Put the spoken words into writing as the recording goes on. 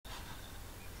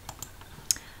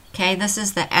Okay, this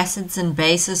is the acids and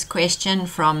bases question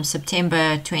from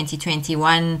September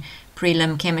 2021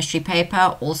 Prelim chemistry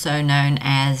paper, also known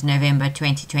as November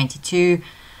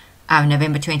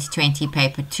 2020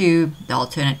 paper 2, the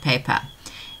alternate paper.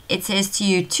 It says to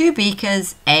you, two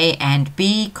beakers A and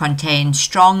B contain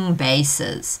strong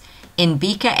bases. In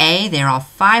beaker A, there are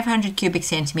 500 cubic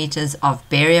centimeters of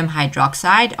barium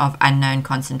hydroxide of unknown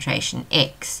concentration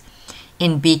X.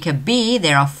 In beaker B,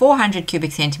 there are 400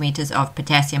 cubic centimeters of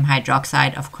potassium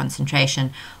hydroxide of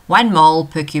concentration 1 mole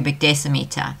per cubic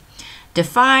decimeter.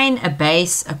 Define a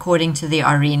base according to the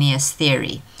Arrhenius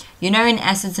theory. You know, in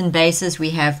acids and bases,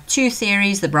 we have two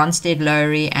theories, the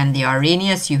Bronsted-Lowry and the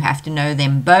Arrhenius. You have to know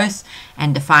them both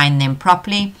and define them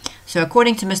properly. So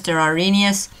according to Mr.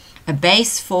 Arrhenius, a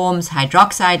base forms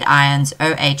hydroxide ions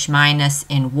OH-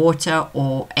 in water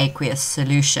or aqueous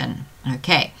solution.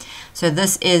 Okay, so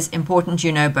this is important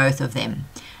you know both of them.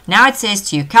 Now it says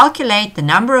to you, calculate the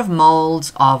number of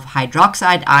moles of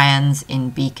hydroxide ions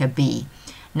in beaker B.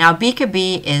 Now beaker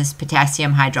B is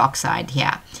potassium hydroxide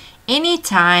here.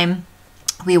 Anytime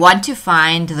we want to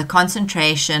find the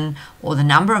concentration or the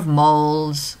number of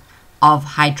moles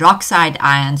of hydroxide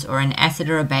ions or an acid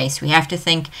or a base, we have to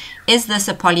think, is this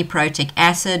a polyprotic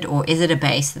acid or is it a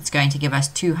base that's going to give us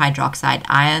two hydroxide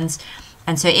ions?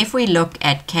 And so if we look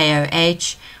at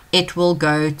KOH, it will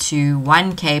go to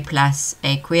 1K plus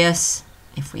aqueous,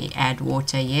 if we add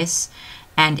water, yes,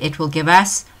 and it will give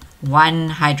us 1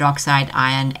 hydroxide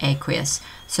ion aqueous.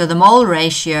 So the mole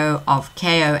ratio of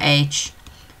KOH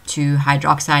to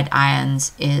hydroxide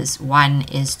ions is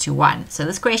 1:1. So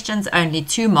this question's only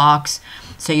 2 marks,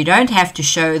 so you don't have to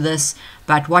show this,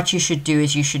 but what you should do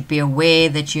is you should be aware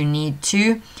that you need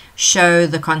to show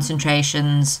the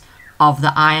concentrations of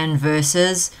the ion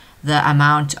versus the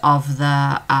amount of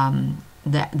the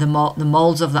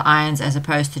moles of the ions as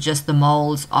opposed to just the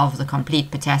moles of the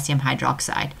complete potassium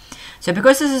hydroxide. So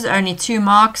because this is only 2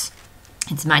 marks,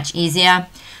 it's much easier.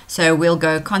 So we'll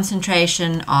go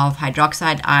concentration of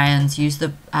hydroxide ions, use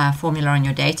the formula on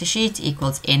your data sheet,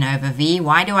 equals N over V.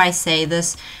 Why do I say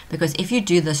this? Because if you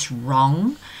do this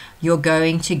wrong, you're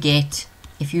going to get,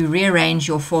 if you rearrange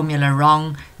your formula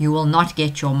wrong, you will not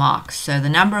get your marks. So the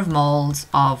number of moles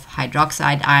of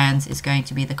hydroxide ions is going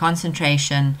to be the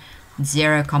concentration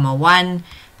 0,1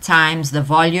 times the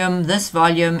volume. This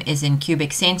volume is in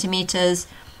cubic centimeters.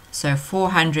 So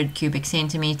 400 cubic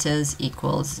centimeters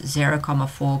equals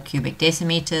 0,4 cubic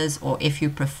decimeters, or if you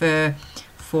prefer,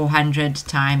 400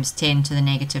 times 10 to the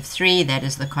negative 3, that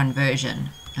is the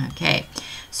conversion. Okay,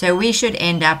 so we should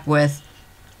end up with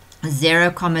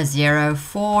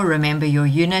 0,04. Remember your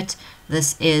unit.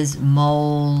 This is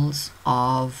moles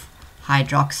of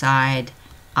hydroxide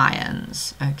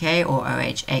ions, okay, or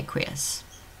OH aqueous.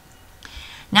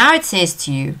 Now it says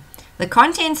to you, the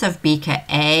contents of beaker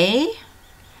A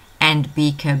and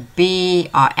beaker B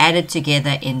are added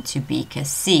together into beaker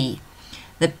C.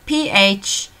 The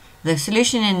pH, the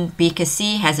solution in beaker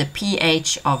C has a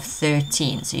pH of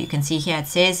 13. So you can see here it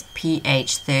says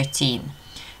pH 13.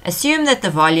 Assume that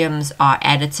the volumes are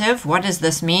additive. What does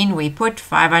this mean? We put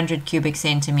 500 cubic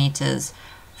centimeters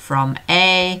from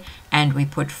A and we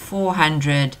put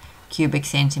 400 cubic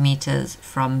centimeters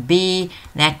from B.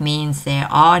 That means there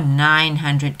are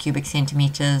 900 cubic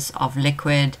centimeters of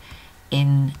liquid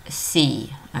in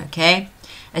C. Okay,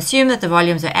 assume that the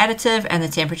volumes are additive and the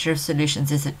temperature of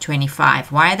solutions is at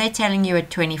 25. Why are they telling you at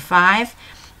 25?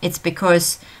 It's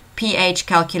because pH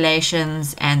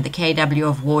calculations and the kW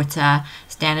of water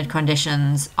standard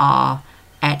conditions are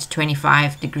at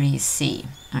 25 degrees C.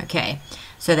 Okay,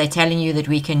 so they're telling you that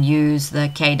we can use the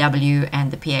kW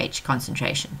and the pH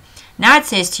concentration. Now it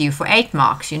says to you, for 8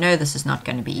 marks, you know this is not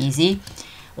going to be easy.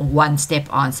 One-step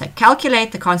answer.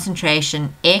 Calculate the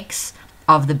concentration X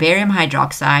of the barium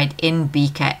hydroxide in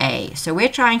beaker A. So we're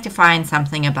trying to find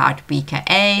something about beaker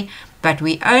A, but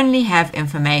we only have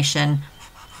information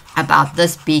about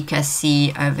this beaker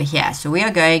C over here. So we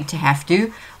are going to have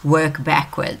to work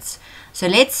backwards. So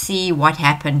let's see what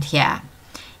happened here.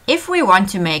 If we want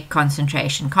to make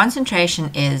concentration,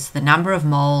 concentration is the number of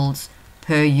moles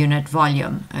per unit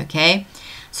volume, okay?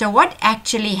 So what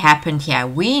actually happened here?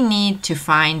 We need to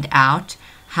find out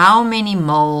how many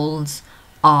moles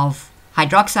of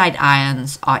hydroxide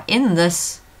ions are in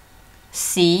this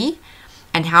C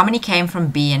and how many came from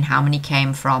B and how many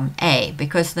came from A,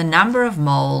 because the number of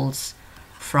moles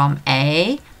from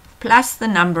A plus the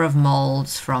number of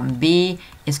moles from B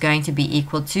is going to be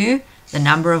equal to the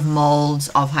number of moles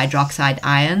of hydroxide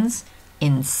ions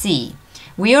in C.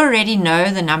 We already know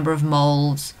the number of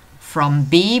moles from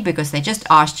B because they just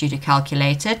asked you to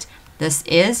calculate it. This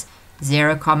is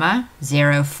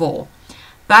 0,04.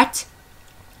 But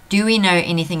Do we know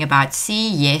anything about C?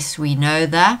 Yes, we know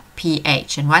the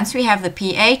pH. And once we have the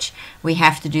pH, we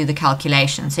have to do the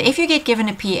calculation. So if you get given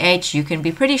a pH, you can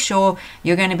be pretty sure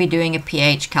you're going to be doing a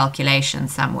pH calculation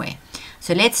somewhere.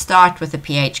 So let's start with the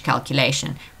pH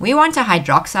calculation. We want a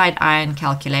hydroxide ion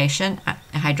calculation, a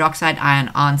hydroxide ion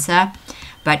answer,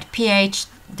 but pH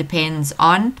depends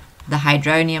on the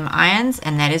hydronium ions,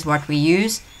 and that is what we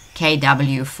use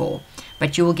Kw for.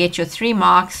 But you will get your 3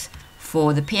 marks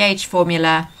for the pH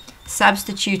formula,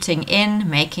 substituting in,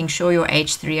 making sure your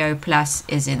H3O plus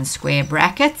is in square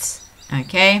brackets.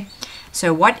 Okay,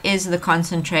 so what is the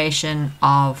concentration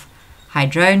of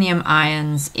hydronium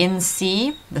ions in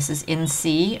C? This is in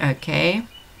C, okay.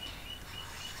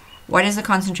 What is the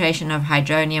concentration of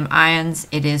hydronium ions?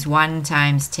 It is 1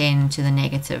 times 10 to the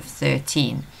negative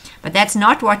 13. But that's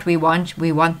not what we want.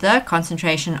 We want the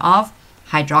concentration of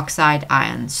hydroxide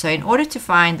ions. So in order to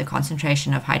find the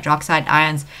concentration of hydroxide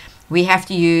ions, we have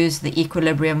to use the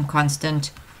equilibrium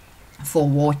constant for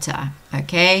water,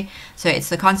 okay? So it's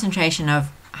the concentration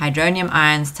of hydronium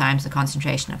ions times the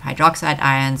concentration of hydroxide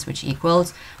ions, which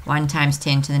equals 1 times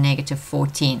 10 to the negative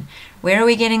 14. Where are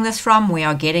we getting this from? We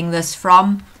are getting this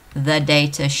from the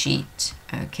data sheet,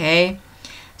 okay?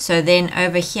 So then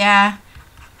over here,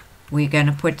 we're going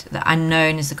to put the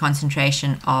unknown is the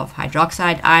concentration of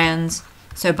hydroxide ions.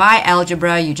 So by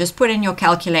algebra, you just put in your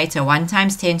calculator 1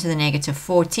 times 10 to the negative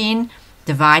 14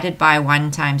 divided by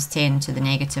 1 times 10 to the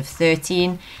negative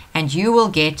 13, and you will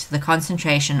get the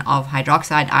concentration of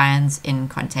hydroxide ions in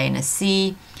container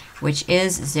C, which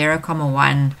is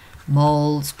 0,1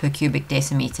 moles per cubic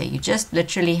decimeter. You just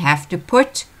literally have to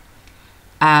put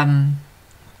the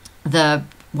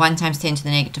 1 times 10 to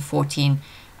the negative 14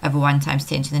 over 1 times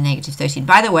 10 to the negative 13.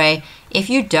 By the way,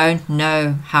 if you don't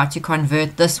know how to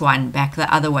convert this one back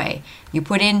the other way, you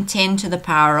put in 10 to the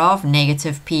power of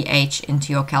negative pH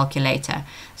into your calculator.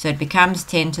 So it becomes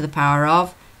 10 to the power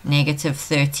of negative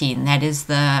 13. That is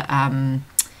the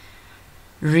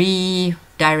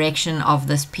redirection of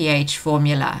this pH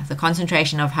formula. The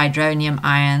concentration of hydronium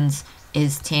ions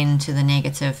is 10 to the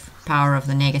negative power of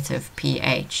the negative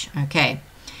pH. Okay.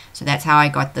 So that's how I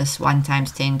got this 1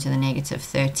 times 10 to the negative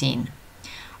 13.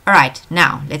 All right,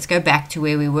 now let's go back to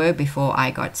where we were before I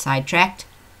got sidetracked.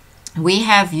 We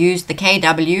have used the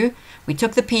Kw. We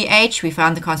took the pH, we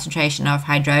found the concentration of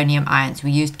hydronium ions.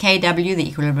 We used Kw, the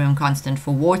equilibrium constant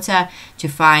for water, to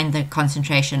find the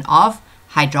concentration of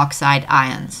hydroxide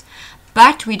ions.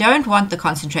 But we don't want the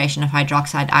concentration of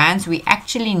hydroxide ions. We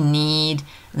actually need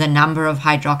the number of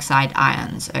hydroxide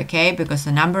ions, okay? Because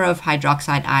the number of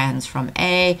hydroxide ions from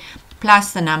A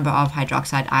plus the number of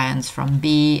hydroxide ions from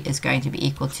B is going to be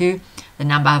equal to the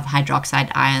number of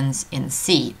hydroxide ions in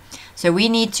C. So we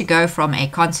need to go from a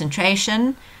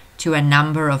concentration to a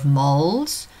number of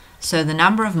moles. So the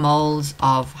number of moles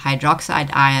of hydroxide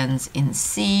ions in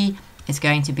C is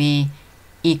going to be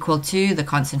equal to the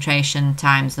concentration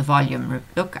times the volume.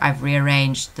 Look, I've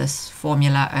rearranged this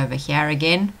formula over here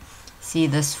again. See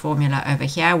this formula over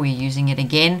here, we're using it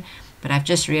again, but I've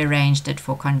just rearranged it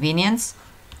for convenience.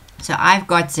 So I've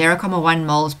got 0,1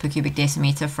 moles per cubic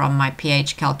decimeter from my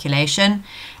pH calculation,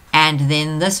 and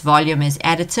then this volume is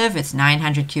additive. It's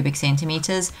 900 cubic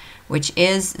centimeters, which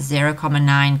is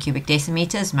 0,9 cubic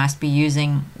decimeters. Must be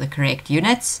using the correct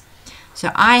units.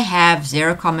 So I have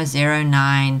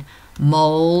 0,09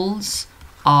 moles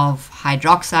of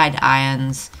hydroxide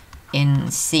ions in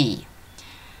C.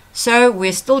 So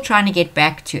we're still trying to get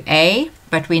back to A,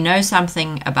 but we know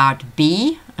something about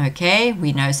B, okay?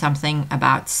 We know something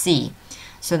about C.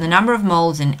 So the number of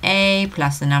moles in A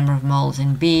plus the number of moles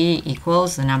in B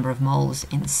equals the number of moles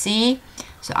in C.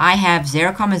 So I have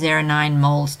 0,09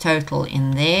 moles total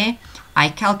in there. I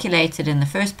calculated in the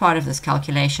first part of this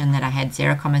calculation that I had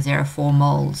 0,04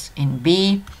 moles in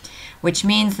B, which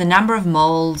means the number of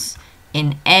moles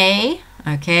in A,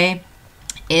 okay,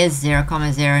 is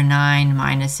 0,09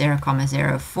 minus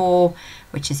 0,04,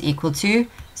 which is equal to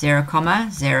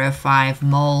 0,05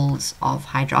 moles of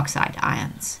hydroxide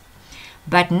ions.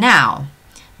 But now,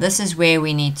 this is where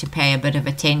we need to pay a bit of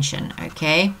attention,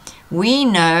 okay? We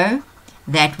know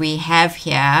that we have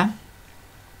here,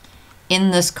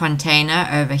 in this container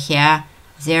over here,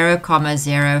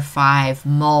 0,05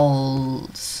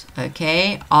 moles,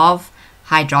 okay, of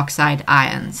hydroxide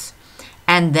ions.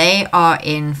 And they are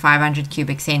in 500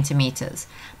 cubic centimeters.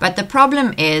 But the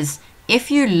problem is, if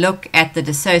you look at the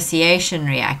dissociation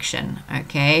reaction,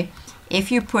 okay,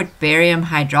 if you put barium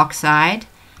hydroxide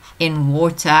in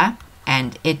water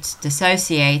and it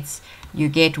dissociates, you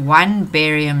get 1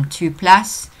 barium 2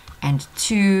 plus and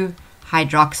 2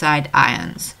 hydroxide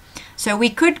ions. So we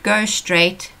could go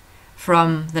straight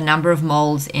from the number of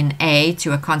moles in A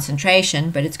to a concentration,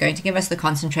 but it's going to give us the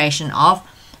concentration of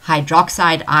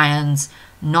hydroxide ions,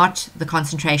 not the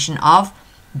concentration of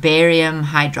barium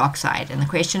hydroxide. And the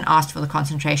question asked for the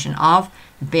concentration of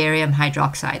barium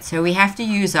hydroxide. So we have to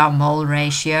use our mole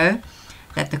ratio,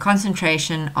 that the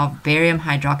concentration of barium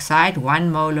hydroxide,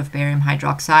 1 mole of barium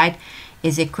hydroxide,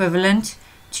 is equivalent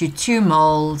to 2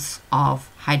 moles of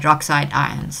hydroxide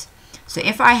ions. So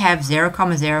if I have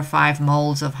 0.05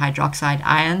 moles of hydroxide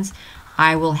ions,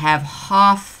 I will have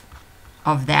half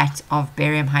of that of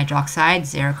barium hydroxide,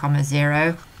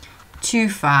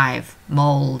 0.025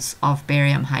 moles of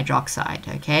barium hydroxide.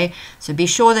 Okay, so be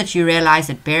sure that you realize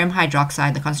that barium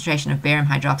hydroxide, the concentration of barium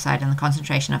hydroxide and the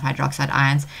concentration of hydroxide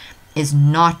ions is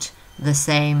not the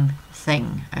same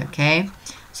thing. Okay,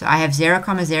 so I have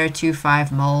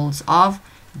 0.025 moles of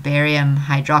barium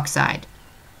hydroxide.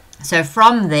 So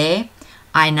from there,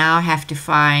 I now have to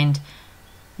find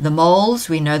the moles.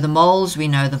 We know the moles, we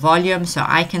know the volume, so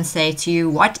I can say to you,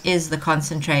 what is the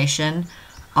concentration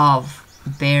of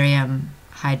barium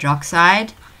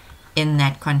hydroxide in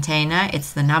that container?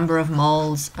 It's the number of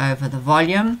moles over the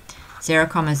volume,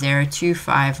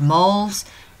 0.025 moles.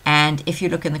 And if you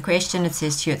look in the question, it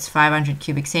says to you it's 500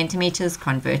 cubic centimeters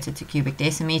converted to cubic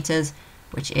decimeters,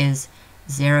 which is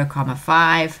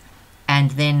 0.5.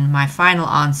 And then my final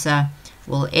answer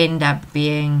will end up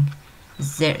being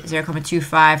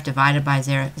 0.25 divided by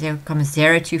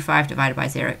 0.025 divided by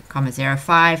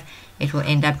 0.05. It will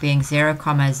end up being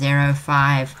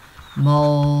 0.05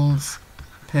 moles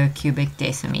per cubic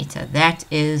decimeter. That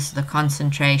is the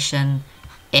concentration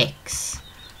X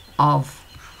of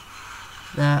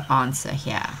the answer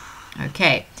here.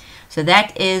 Okay, so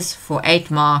that is for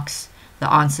 8 marks,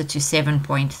 the answer to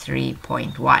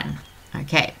 7.3.1.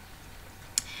 Okay,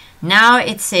 now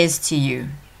it says to you,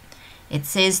 the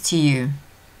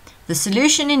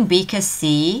solution in beaker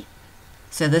C,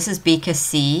 so this is beaker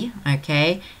C,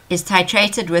 okay, is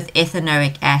titrated with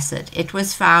ethanoic acid. It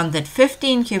was found that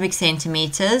 15 cubic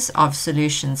centimeters of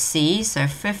solution C, so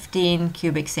 15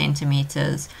 cubic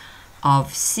centimeters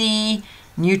of C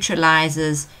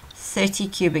neutralizes 30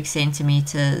 cubic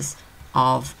centimeters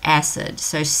of acid.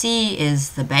 So C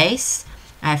is the base.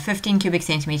 I have 15 cubic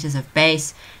centimeters of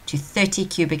base to 30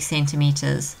 cubic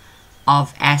centimeters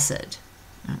of acid.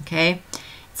 Okay, it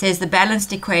says the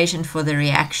balanced equation for the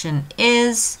reaction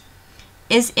is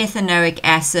ethanoic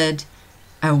acid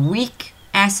a weak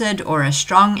acid or a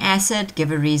strong acid?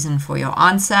 Give a reason for your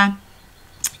answer.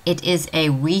 It is a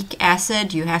weak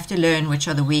acid. You have to learn which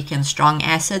are the weak and strong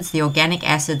acids. The organic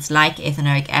acids like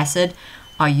ethanoic acid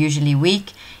are usually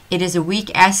weak. It is a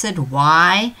weak acid.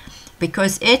 Why?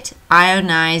 Because it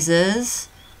ionizes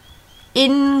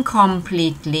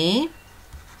incompletely,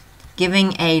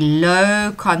 giving a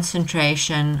low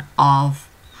concentration of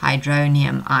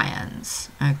hydronium ions.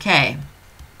 Okay,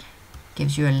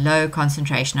 gives you a low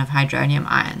concentration of hydronium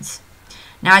ions.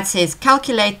 Now it says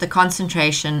calculate the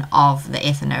concentration of the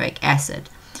ethanoic acid.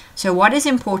 So what is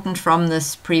important from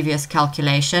this previous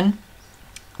calculation?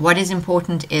 What is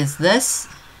important is this,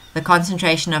 the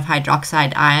concentration of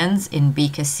hydroxide ions in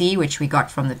beaker C, which we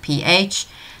got from the pH,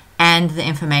 and the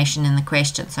information in the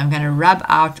question. So I'm going to rub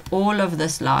out all of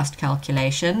this last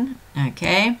calculation,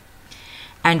 okay?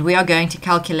 And we are going to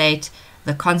calculate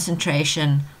the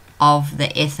concentration of the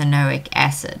ethanoic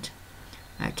acid.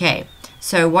 Okay,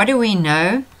 so what do we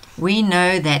know? We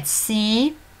know that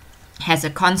C has a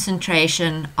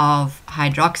concentration of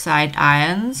hydroxide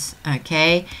ions,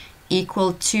 okay,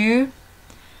 equal to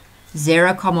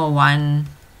 0.1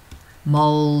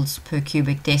 moles per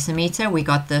cubic decimeter. We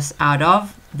got this out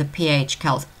of the pH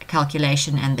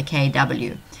calculation and the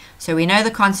kW. So we know the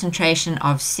concentration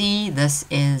of C. This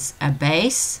is a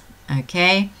base,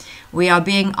 okay. We are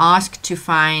being asked to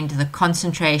find the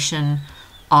concentration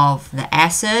of the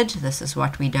acid. This is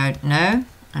what we don't know,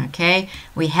 okay.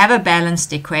 We have a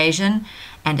balanced equation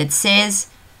and it says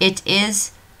it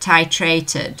is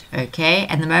titrated, okay.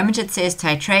 And the moment it says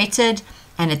titrated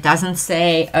and it doesn't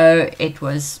say, oh, it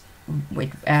was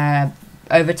over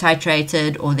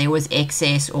titrated or there was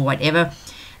excess or whatever,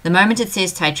 the moment it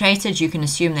says titrated, you can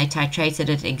assume they titrated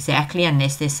it exactly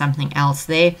unless there's something else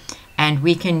there. And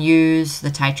we can use the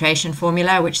titration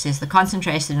formula, which says the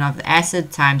concentration of the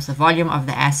acid times the volume of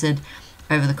the acid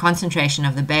over the concentration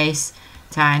of the base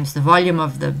times the volume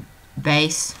of the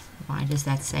base. Why does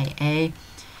that say A?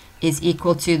 Is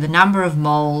equal to the number of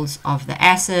moles of the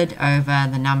acid over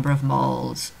the number of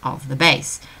moles of the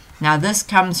base. Now this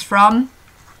comes from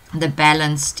the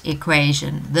balanced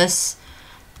equation. This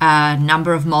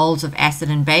number of moles of acid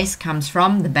and base comes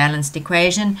from the balanced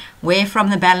equation. Where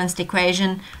from the balanced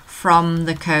equation? from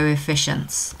the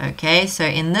coefficients. Okay, so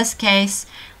in this case,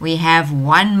 we have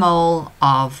 1 mole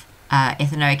of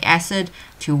ethanoic acid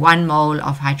to 1 mole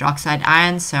of hydroxide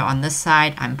ions. So on this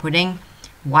side, I'm putting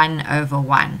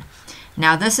 1/1.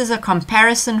 Now this is a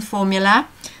comparison formula,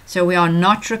 so we are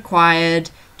not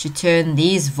required to turn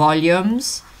these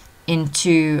volumes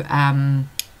into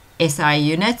SI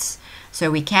units.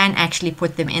 So we can actually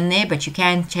put them in there, but you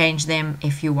can change them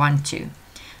if you want to.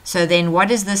 So then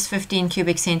what is this 15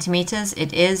 cubic centimeters?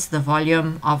 It is the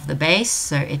volume of the base,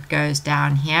 so it goes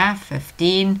down here,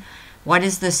 15. What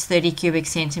is this 30 cubic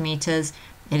centimeters?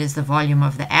 It is the volume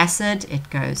of the acid. It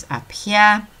goes up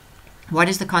here. What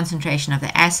is the concentration of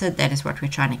the acid? That is what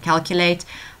we're trying to calculate.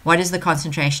 What is the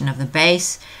concentration of the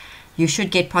base? You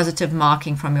should get positive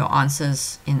marking from your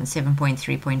answers in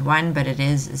 7.3.1, but it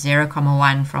is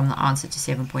 0,1 from the answer to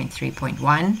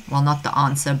 7.3.1. Well, not the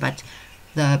answer, but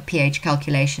the pH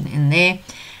calculation in there.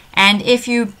 And if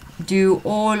you do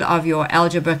all of your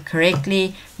algebra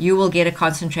correctly, you will get a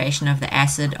concentration of the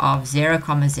acid of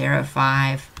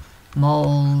 0,05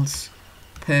 moles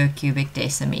per cubic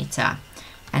decimeter.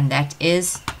 And that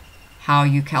is how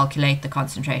you calculate the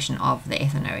concentration of the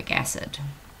ethanoic acid.